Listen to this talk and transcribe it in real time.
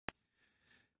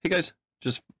Hey guys,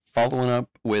 just following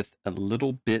up with a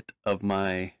little bit of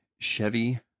my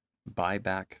Chevy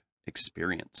buyback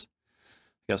experience.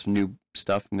 Got some new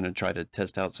stuff. I'm going to try to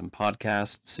test out some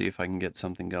podcasts, see if I can get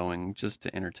something going just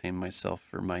to entertain myself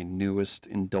for my newest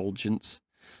indulgence.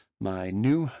 My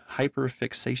new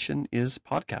hyperfixation is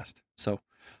podcast. So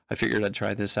I figured I'd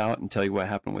try this out and tell you what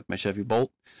happened with my Chevy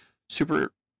Bolt. Super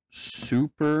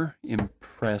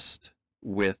impressed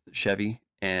with Chevy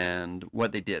and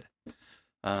what they did.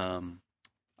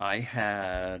 I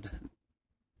had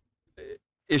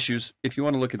issues. If you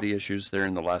want to look at the issues, they're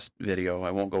in the last video. I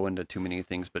won't go into too many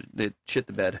things, but they shit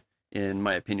the bed, in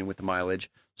my opinion, with the mileage.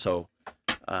 So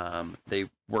they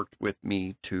worked with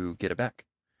me to get it back.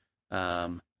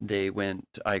 I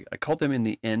called them in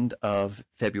the end of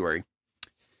February,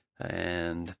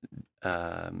 and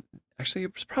actually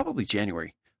it was probably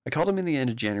January. I called them in the end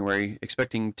of January,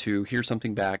 expecting to hear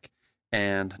something back,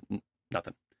 and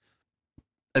nothing.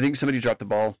 I think somebody dropped the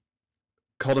ball.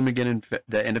 Called him again in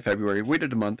the end of February.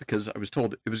 Waited a month because I was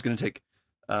told it was going to take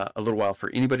a little while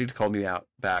for anybody to call me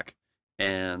back,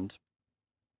 and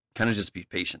kind of just be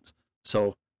patient.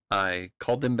 So I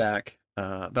called them back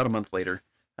about a month later,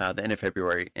 the end of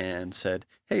February, and said,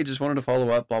 "Hey, just wanted to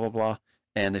follow up, blah blah blah."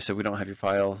 And they said, "We don't have your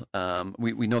file.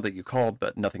 We know that you called,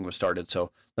 but nothing was started.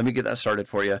 So let me get that started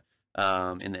for you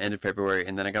in the end of February."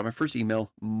 And then I got my first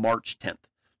email March 10th.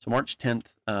 So March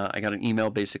 10th, I got an email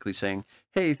basically saying,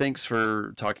 "Hey, thanks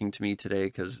for talking to me today,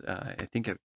 because I think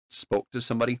I spoke to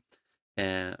somebody,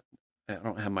 and I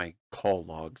don't have my call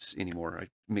logs anymore.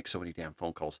 I make so many damn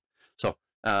phone calls." So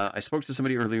I spoke to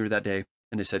somebody earlier that day,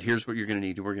 and they said, "Here's what you're going to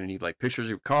need. We're going to need like pictures of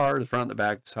your car, the front, the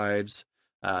back, the sides,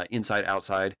 inside,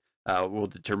 outside. We'll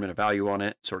determine a value on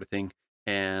it, sort of thing,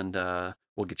 and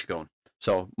we'll get you going."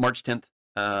 So March 10th,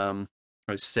 I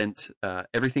sent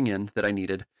everything in that I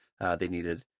needed. They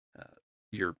needed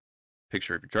your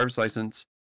picture of your driver's license,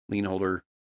 lien holder,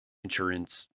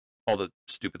 insurance, all the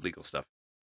stupid legal stuff.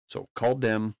 So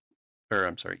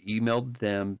emailed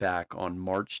them back on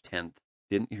March 10th.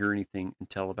 Didn't hear anything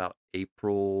until about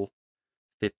April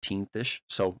 15th-ish.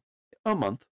 So a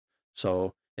month.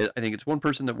 So I think it's one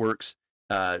person that works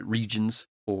regions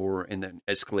and then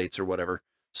escalates or whatever.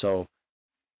 So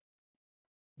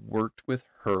worked with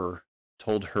her,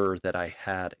 told her that I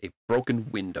had a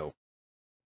broken window.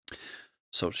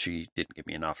 So she didn't give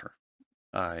me an offer.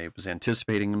 I was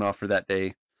anticipating an offer that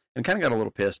day and kind of got a little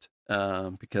pissed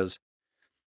because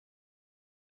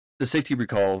the safety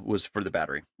recall was for the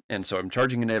battery. And so I'm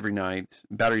charging it every night.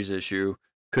 Battery's issue,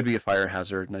 could be a fire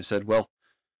hazard. And I said, "Well,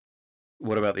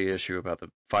 what about the issue about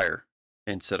the fire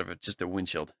instead of just a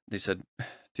windshield?" They said,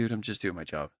 "Dude, I'm just doing my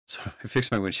job." So I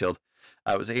fixed my windshield.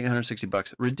 It was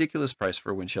 $860, ridiculous price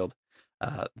for a windshield.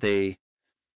 They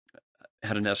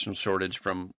had a national shortage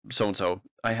from so-and-so.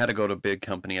 I had to go to a big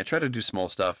company. I tried to do small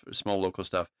stuff, small local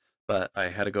stuff, but I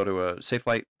had to go to a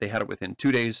Safelite. They had it within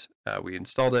 2 days. We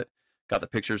installed it, got the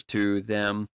pictures to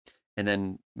them, and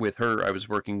then with her, I was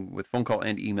working with phone call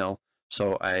and email.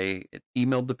 So I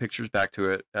emailed the pictures back to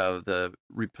it, the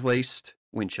replaced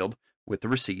windshield with the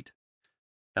receipt,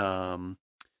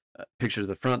 pictures of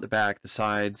the front, the back, the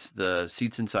sides, the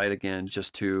seats inside again,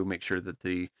 just to make sure that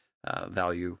the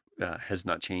value has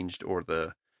not changed, or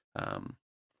the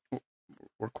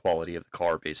or quality of the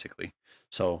car, basically.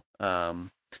 So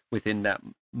within that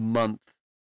month,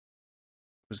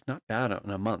 it was not bad in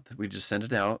a month. We just sent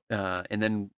it out, and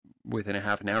then within a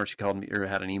half an hour, she called me or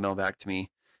had an email back to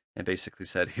me and basically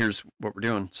said, "Here's what we're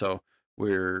doing. So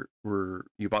you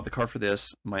bought the car for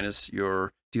this minus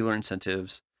your dealer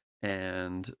incentives."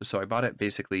 And so I bought it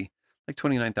basically like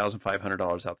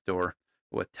 $29,500 out the door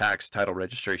with tax, title,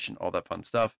 registration, all that fun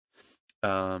stuff.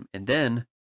 And then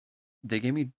they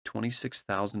gave me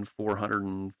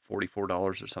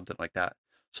 $26,444 or something like that.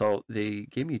 So they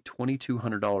gave me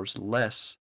 $2,200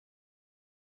 less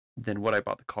than what I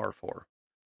bought the car for,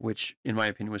 which in my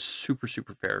opinion was super,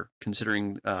 super fair,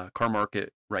 considering car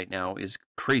market right now is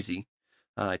crazy.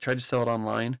 I tried to sell it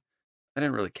online. I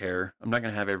didn't really care. I'm not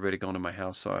going to have everybody going to my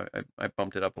house, so I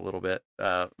bumped it up a little bit,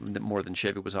 more than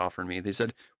Chevy was offering me. They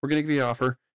said, "We're going to give you an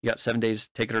offer. You got 7 days,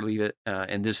 take it or leave it,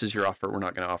 and this is your offer. We're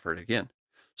not going to offer it again."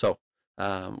 So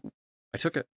I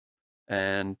took it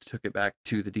and took it back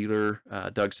to the dealer,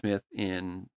 Doug Smith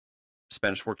in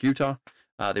Spanish Fork, Utah.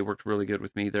 They worked really good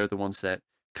with me. They're the ones that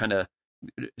kind of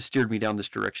steered me down this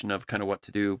direction of kind of what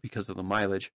to do because of the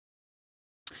mileage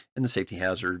and the safety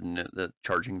hazard and the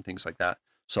charging and things like that.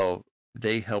 So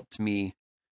they helped me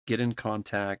get in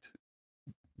contact,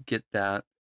 get that.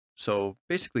 So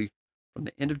basically, from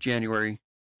the end of January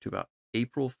to about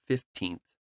April 15th,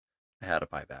 I had a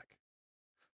buyback.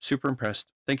 Super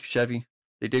impressed. Thank you, Chevy.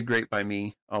 they did great by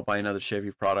me. I'll buy another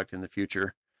Chevy product in the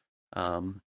future.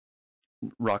 Um,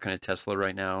 Rocking a Tesla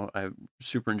right now. I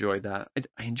super enjoyed that.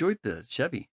 I enjoyed the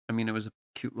Chevy. I mean, it was a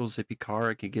cute little zippy car.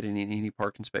 I could get in any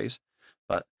parking space,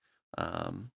 but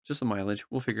just the mileage.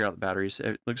 We'll figure out the batteries.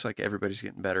 It looks like everybody's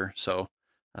getting better. So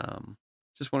um,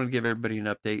 just wanted to give everybody an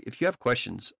update. If you have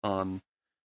questions on,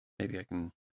 maybe I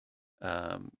can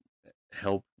um,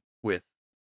 help with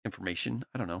information.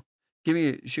 I don't know.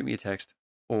 Shoot me a text,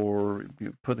 or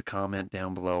put the comment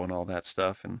down below and all that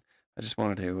stuff. And I just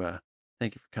wanted to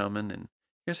thank you for coming, and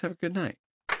you guys have a good night.